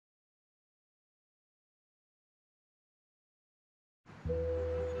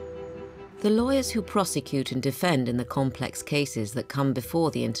The lawyers who prosecute and defend in the complex cases that come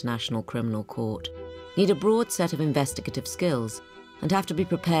before the International Criminal Court need a broad set of investigative skills and have to be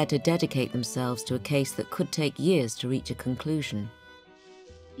prepared to dedicate themselves to a case that could take years to reach a conclusion.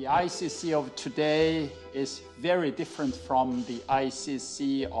 The ICC of today is very different from the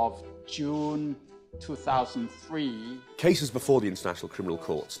ICC of June 2003. Cases before the International Criminal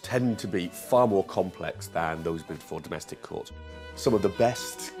Courts tend to be far more complex than those before domestic courts. Some of the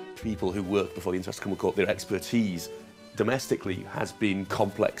best people who work before the International Criminal Court, their expertise domestically has been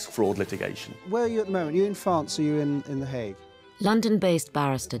complex fraud litigation. Where are you at the moment? Are you in France or are you in The Hague? London-based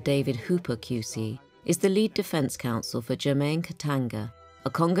barrister David Hooper QC is the lead defence counsel for Germain Katanga, a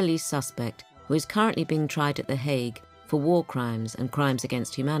Congolese suspect who is currently being tried at The Hague for war crimes and crimes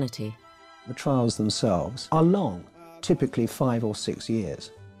against humanity. The trials themselves are long, typically 5 or 6 years,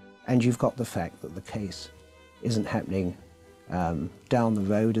 and you've got the fact that the case isn't happening down the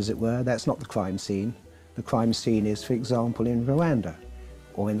road, as it were. That's not the crime scene. The crime scene is, for example, in Rwanda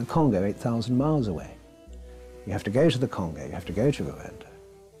or in the Congo, 8,000 miles away. You have to go to the Congo, you have to go to Rwanda.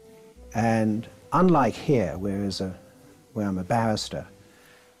 And unlike here, where I'm a barrister,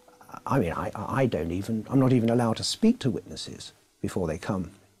 I mean, I'm not even allowed to speak to witnesses before they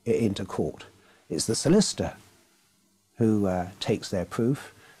come into court. It's the solicitor who takes their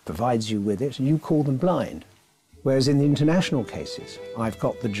proof, provides you with it, and you call them blind. Whereas in the international cases, I've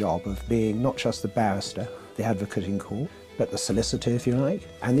got the job of being not just the barrister, the advocate in court, but the solicitor, if you like,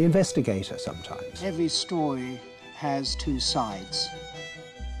 and the investigator sometimes. Every story has two sides.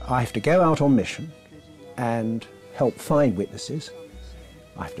 I have to go out on mission and help find witnesses.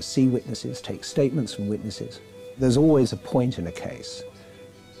 I have to see witnesses, take statements from witnesses. There's always a point in a case,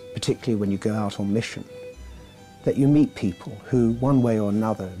 particularly when you go out on mission, that you meet people who, one way or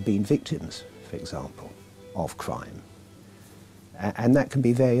another, have been victims, for example, of crime. And that can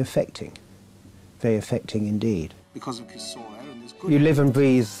be very affecting indeed. Because of Kisora and there's good... You live and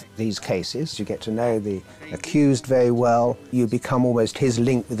breathe these cases, you get to know the accused very well, you become almost his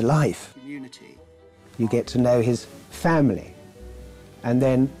link with life. Community. You get to know his family. And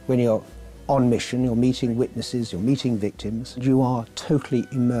then when you're on mission, you're meeting witnesses, you're meeting victims, you are totally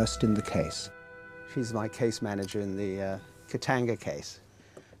immersed in the case. She's my case manager in the Katanga case.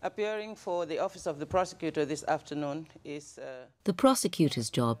 Appearing for the Office of the Prosecutor this afternoon is... The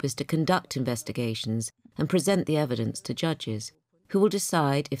prosecutor's job is to conduct investigations and present the evidence to judges, who will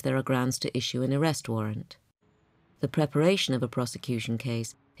decide if there are grounds to issue an arrest warrant. The preparation of a prosecution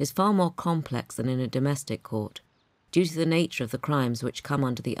case is far more complex than in a domestic court, due to the nature of the crimes which come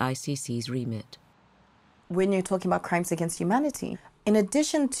under the ICC's remit. When you're talking about crimes against humanity, in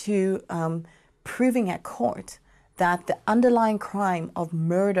addition to proving at court that the underlying crime of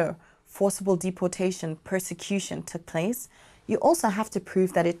murder, forcible deportation, persecution took place, you also have to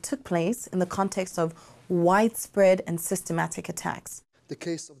prove that it took place in the context of widespread and systematic attacks. The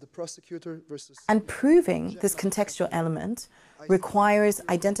case of the prosecutor versus... And proving this contextual element requires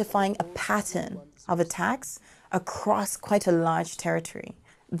identifying a pattern of attacks across quite a large territory.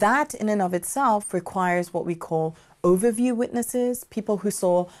 That in and of itself requires what we call overview witnesses, people who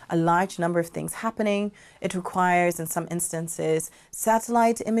saw a large number of things happening. It requires, in some instances,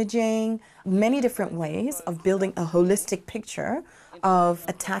 satellite imaging, many different ways of building a holistic picture of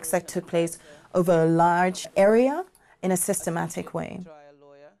attacks that took place over a large area in a systematic way.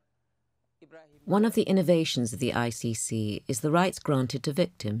 One of the innovations of the ICC is the rights granted to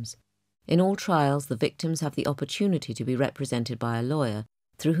victims. In all trials, the victims have the opportunity to be represented by a lawyer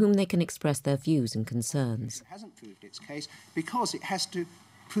through whom they can express their views and concerns. It hasn't proved its case because it has to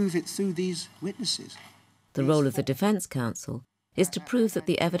prove it through these witnesses. The role of the defence counsel is to prove that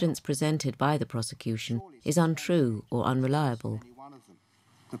the evidence presented by the prosecution is untrue or unreliable.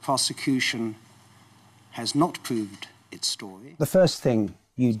 The prosecution has not proved its story. The first thing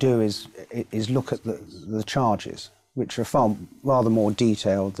you do is look at the charges, which are rather more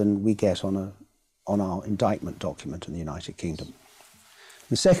detailed than we get on our indictment document in the United Kingdom.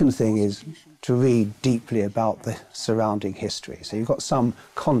 The second thing is to read deeply about the surrounding history. So you've got some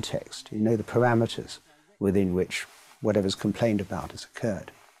context, you know the parameters within which whatever's complained about has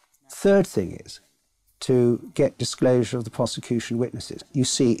occurred. Third thing is to get disclosure of the prosecution witnesses. You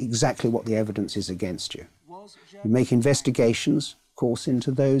see exactly what the evidence is against you. You make investigations, of course,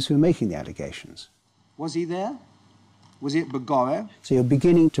 into those who are making the allegations. Was he there? Was it Bagore? So you're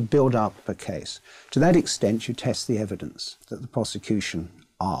beginning to build up a case. To that extent, you test the evidence that the prosecution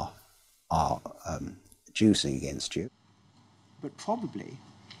are adducing against you. But probably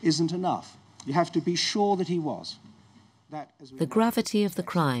isn't enough. You have to be sure that he was. The gravity of the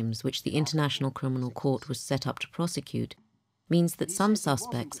crimes which the International Criminal Court was set up to prosecute means that some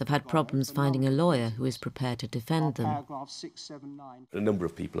suspects have had problems finding a lawyer who is prepared to defend them. Paragraph 679. A number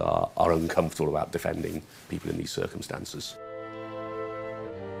of people are uncomfortable about defending people in these circumstances.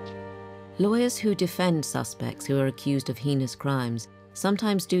 Lawyers who defend suspects who are accused of heinous crimes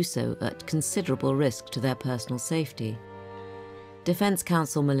sometimes do so at considerable risk to their personal safety. Defence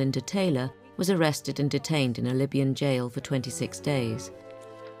counsel Melinda Taylor was arrested and detained in a Libyan jail for 26 days.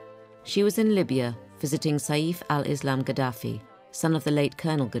 She was in Libya visiting Saif al-Islam Gaddafi, son of the late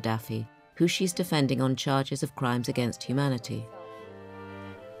Colonel Gaddafi, who she's defending on charges of crimes against humanity.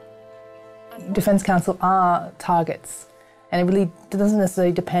 Defence counsel are targets, and it really doesn't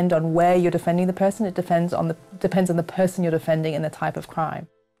necessarily depend on where you're defending the person. It depends on the person you're defending and the type of crime.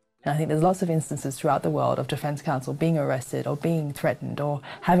 And I think there's lots of instances throughout the world of defence counsel being arrested or being threatened or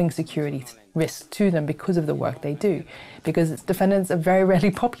having security risks to them because of the work they do. Because defendants are very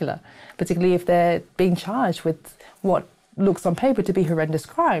rarely popular, particularly if they're being charged with what looks on paper to be horrendous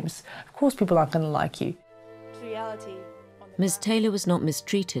crimes. Of course people aren't going to like you. Ms. Taylor was not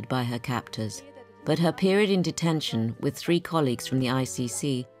mistreated by her captors, but her period in detention with 3 colleagues from the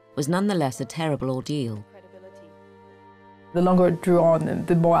ICC was nonetheless a terrible ordeal. The longer it drew on,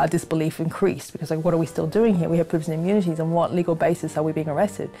 the more our disbelief increased, because like, what are we still doing here? We have privilege and immunities, on what legal basis are we being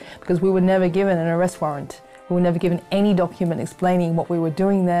arrested? Because we were never given an arrest warrant. We were never given any document explaining what we were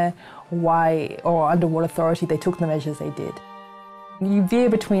doing there, why, or under what authority they took the measures they did. You veer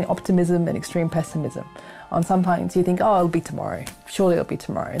between optimism and extreme pessimism. On some points you think, oh, it'll be tomorrow, surely it'll be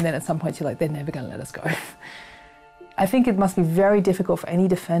tomorrow, and then at some points you're like, they're never going to let us go. I think it must be very difficult for any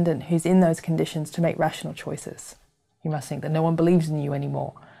defendant who's in those conditions to make rational choices. You must think that no one believes in you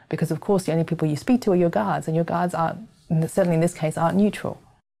anymore, because of course the only people you speak to are your guards, and your guards aren't, certainly in this case, aren't neutral.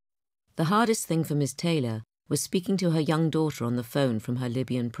 The hardest thing for Ms. Taylor was speaking to her young daughter on the phone from her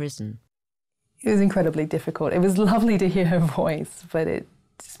Libyan prison. It was incredibly difficult. It was lovely to hear her voice, but it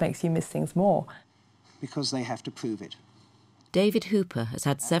just makes you miss things more. Because they have to prove it. David Hooper has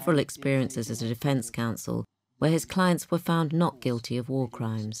had several experiences as a defence counsel where his clients were found not guilty of war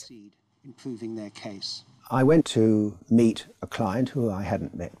crimes. In proving their case. I went to meet a client who I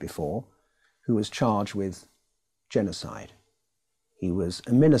hadn't met before, who was charged with genocide. He was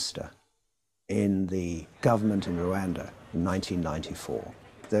a minister in the government in Rwanda in 1994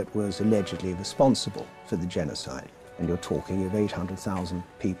 that was allegedly responsible for the genocide. And you're talking of 800,000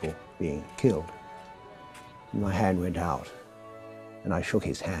 people being killed. And my hand went out, and I shook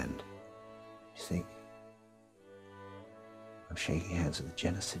his hand. You think, I'm shaking hands with a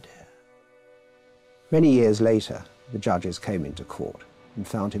genocidaire. Many years later, the judges came into court and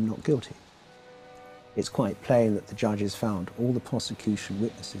found him not guilty. It's quite plain that the judges found all the prosecution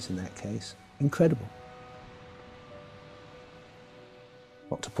witnesses in that case incredible.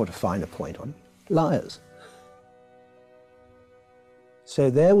 Not to put a finer point on it, liars. So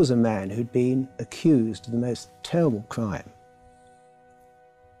there was a man who'd been accused of the most terrible crime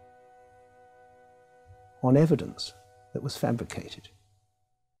on evidence that was fabricated.